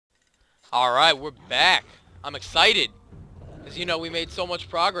Alright, we're back. I'm excited. Because, you know, we made so much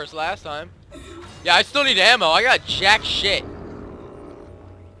progress last time. Yeah, I still need ammo. I got jack shit.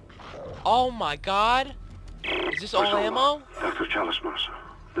 Oh my god. Is this all ammo? Dr. Chalice Mercer,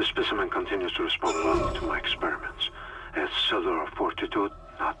 the specimen continues to respond well to my experiments. Its cellular fortitude,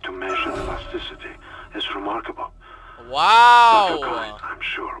 not to mention elasticity, is remarkable. Wow. Dr. Klein, I'm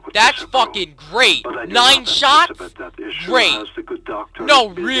sure, that's fucking great. 9 shots? Great. No,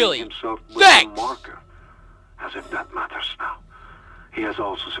 really. Thanks. As if that matters now. He has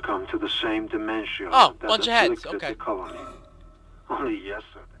also succumbed to the same dementia. Oh, bunch of heads. Okay. The colony. Only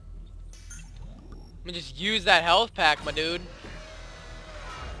yesterday. Let me just use that health pack, my dude.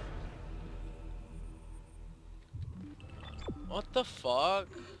 What the fuck?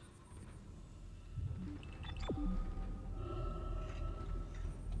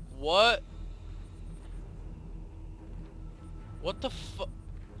 What? What the fuck?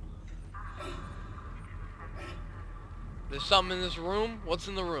 There's something in this room? What's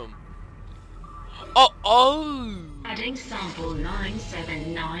in the room? Oh! Adding sample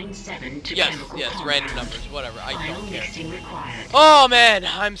 9797 to chemical compound. Random numbers, whatever. I don't care. Mixing required. Oh man,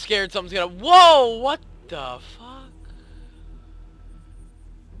 I'm scared something's gonna. Whoa! What the fuck?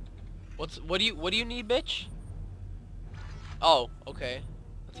 What do you need, bitch? Oh, okay.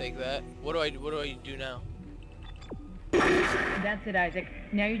 I'll take that. What do I do now? That's it, Isaac.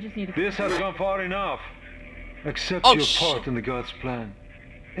 Now you just need to. This has gone far enough. Accept your part in the God's plan.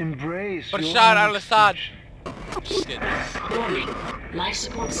 Embrace your own extinction. Just kidding. Warning. Life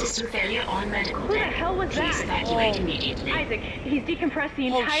support system failure on medical Who the hell was that? Please evacuate immediately. Isaac, he's decompressed the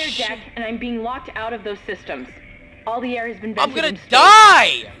entire deck, and I'm being locked out of those systems. All the air has been vented I'm in gonna space.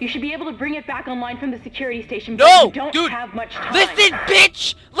 die! You should be able to bring it back online from the security station, but No, you don't dude, have much time. Listen,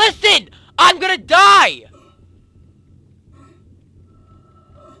 bitch! Listen! I'm gonna die!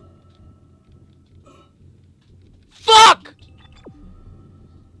 Fuck!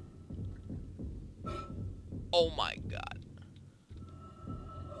 Oh my god.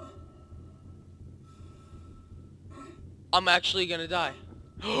 I'm actually gonna die.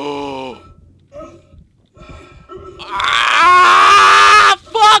 Ah!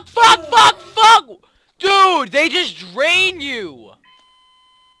 Fuck! Fuck! Fuck! Fuck! Dude, they just drain you.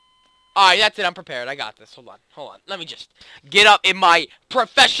 Alright, that's it. I'm prepared. I got this. Hold on. Hold on. Let me just get up in my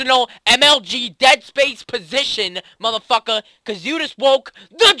professional MLG Dead Space position, motherfucker. Because you just woke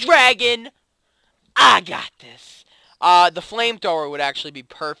the dragon. I got this. The flamethrower would actually be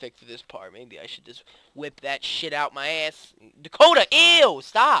perfect for this part. Maybe I should just whip that shit out my ass. Dakota, ew!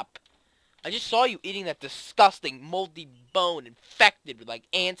 Stop! I just saw you eating that disgusting moldy bone infected with like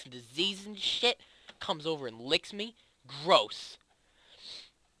ants and disease and shit. Comes over and licks me. Gross.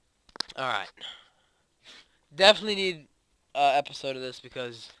 Alright. Definitely need an episode of this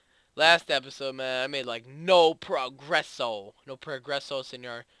because last episode, man, I made like no progresso. No progresso,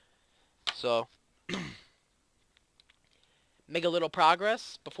 senor. So, make a little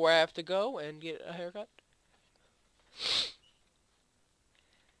progress before I have to go and get a haircut.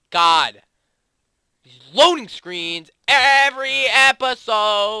 God. These loading screens every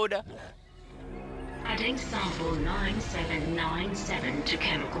episode. Adding sample 9797 to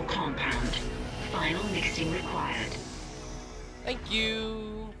chemical compound. Final mixing required. Thank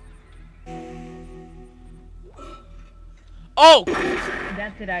you. Oh!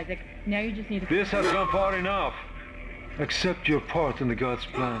 That's it, Isaac. Now you just need to. This has gone far enough. Accept your part in the God's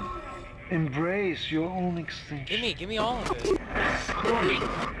plan. Embrace your own extinction. Give me all of it. Warning.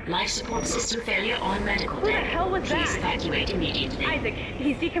 Life support system failure on medical Who the hell was Please that? evacuate immediately. Isaac,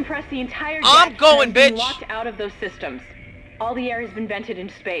 he's decompressed the entire deck, I'm going, and being bitch! locked out of those systems. All the air has been vented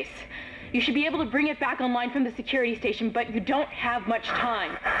into space. You should be able to bring it back online from the security station, but you don't have much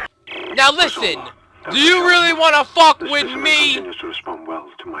time. Now listen, do you really want to fuck with me? Continues to respond well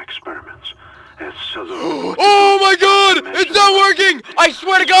to my experiments. Oh my god! It's not working! I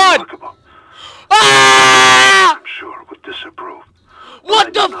swear to god! Ah! I'm sure would disapprove.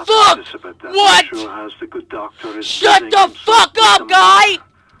 What the fuck? What? Shut the fuck up, guy!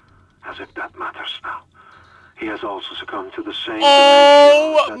 As if that matters now. He has also succumbed to the same.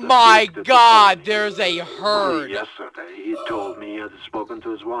 Oh my god, there's a herd. Yesterday, he told me he had spoken to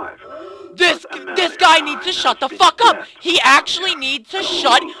his wife. This guy needs to shut the fuck up. He actually needs to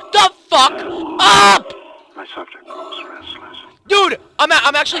shut the fuck up. My subject grows restless. Dude, I'm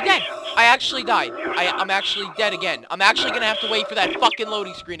actually dead. I actually died. I'm actually dead again. I'm actually gonna have to wait for that fucking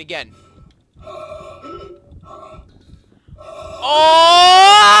loading screen again. Oh!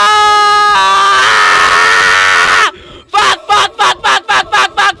 Fuck! Fuck! Fuck! Fuck! Fuck!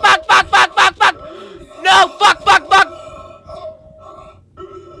 Fuck! Fuck! Fuck! Fuck! Fuck! Fuck! Fuck! No! Fuck! Fuck! Fuck!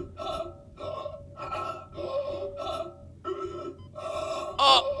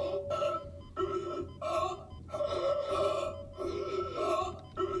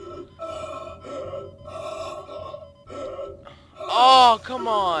 Oh, come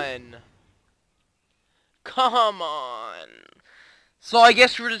on. Come on. So I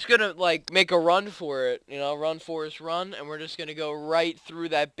guess we're just gonna, like, make a run for it. You know, run, Forrest, run. And we're just gonna go right through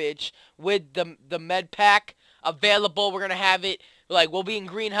that bitch with the med pack available. We're gonna have it, like, we'll be in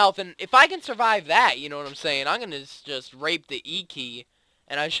green health. And if I can survive that, you know what I'm saying, I'm gonna just rape the E key.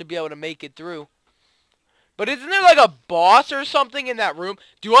 And I should be able to make it through. But isn't there, like, a boss or something in that room?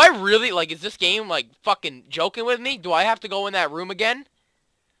 Do I really, like, is this game, like, fucking joking with me? Do I have to go in that room again?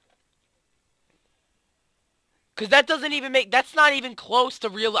 Because that doesn't even make, that's not even close to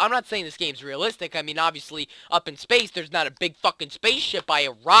real. I'm not saying this game's realistic. I mean, obviously, up in space, there's not a big fucking spaceship by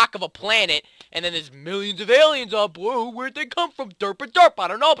a rock of a planet, and then there's millions of aliens up. Whoa, where'd they come from? Derp or derp, I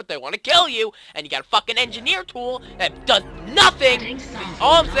don't know, but they want to kill you, and you got a fucking engineer tool that does nothing.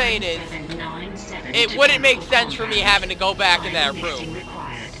 All I'm saying is, it wouldn't make sense for me having to go back in that room.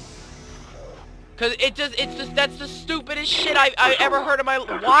 Because that's the stupidest shit I ever heard in my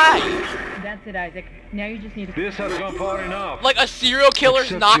life. Why? That's it, Isaac. Now you just need to... This has gone far enough. Like a serial killer's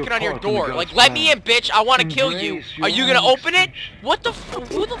Accept knocking your on your part in door. the Like, God's let me in, plan. bitch. I want to kill you. Embrace Are you gonna your open it? extinction. What the f...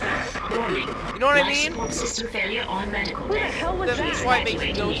 Who the f... Warning. You know what I Life mean? support system failure on medical Who the deck. hell was That's that? why it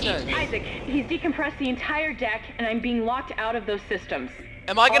makes no sense. Isaac, he's decompressed the entire deck, and I'm being locked out of those systems.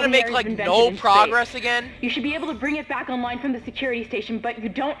 Am I All gonna the make, area's like, been vented no in progress space. again? You should be able to bring it back online from the security station, but you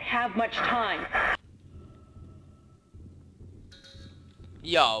don't have much time.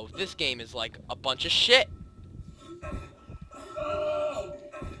 Yo, this game is like a bunch of shit.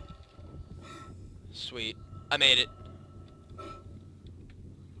 Sweet. I made it.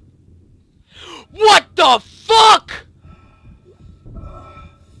 What the fuck?!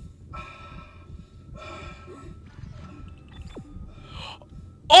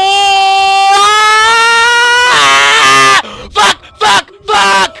 Oh! Fuck! Fuck!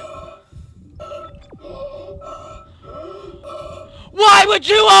 Fuck! Why would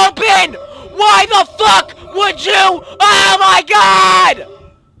you open? Why the fuck would you? Oh my god!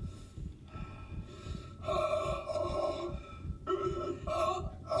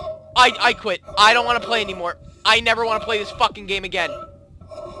 I quit. I don't want to play anymore. I never want to play this fucking game again.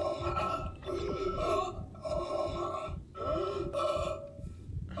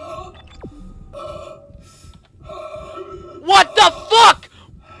 What the fuck?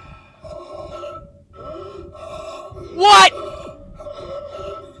 What?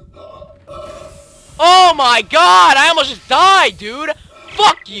 Oh my god, I almost just died, dude.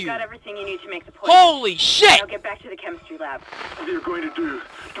 Fuck you. You've got everything you need to make the point. Holy shit. Now get back to the chemistry lab. What are you going to do?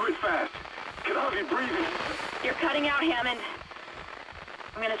 Do it fast. Can hardly breathe. You're cutting out, Hammond.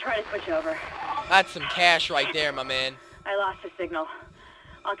 I'm gonna try to switch over. That's some cash right there, my man. I lost the signal.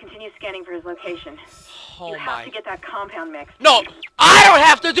 I'll continue scanning for his location. Oh You have my. to get that compound mixed. No, I don't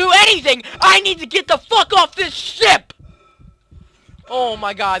have to do anything. I need to get the fuck off this ship. Oh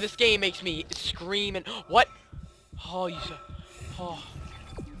my god, this game makes me scream and... What? Oh, you said... Oh.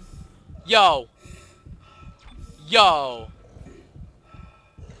 Yo. Yo.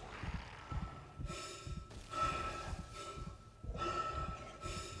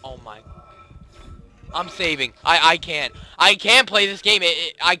 Oh my... I'm saving. I can't. I can't play this game.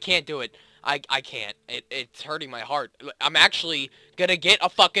 I can't do it. I can't. It's hurting my heart. I'm actually gonna get a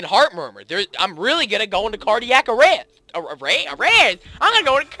fucking heart murmur. I'm really gonna go into cardiac arrest. Arrest? I'm gonna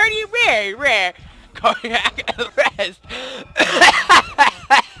go into cardiac arrest. Cardiac arrest.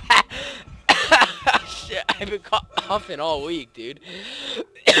 Shit, I've been coughing all week, dude.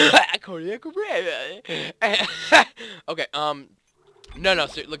 Cardiac arrest. Okay, No,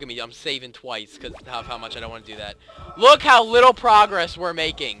 sir, look at me. I'm saving twice because of how much I don't want to do that. Look how little progress we're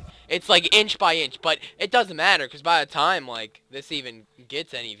making. It's like inch by inch, but it doesn't matter because by the time, like, this even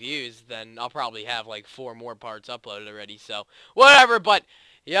gets any views, then I'll probably have, like, 4 more parts uploaded already, so whatever, but,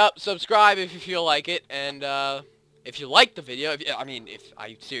 yep, subscribe if you feel like it, and, if you liked the video, if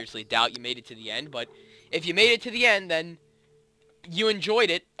I seriously doubt you made it to the end, but if you made it to the end, then you enjoyed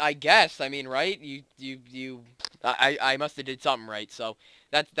it, I guess. I mean, right? I must have did something right, so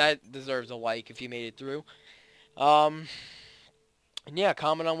that deserves a like if you made it through. And yeah,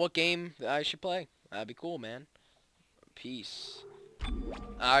 comment on what game I should play. That'd be cool, man. Peace.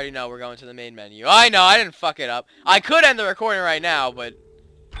 I already know we're going to the main menu. I know, I didn't fuck it up. I could end the recording right now, but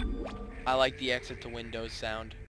I like the exit to Windows sound.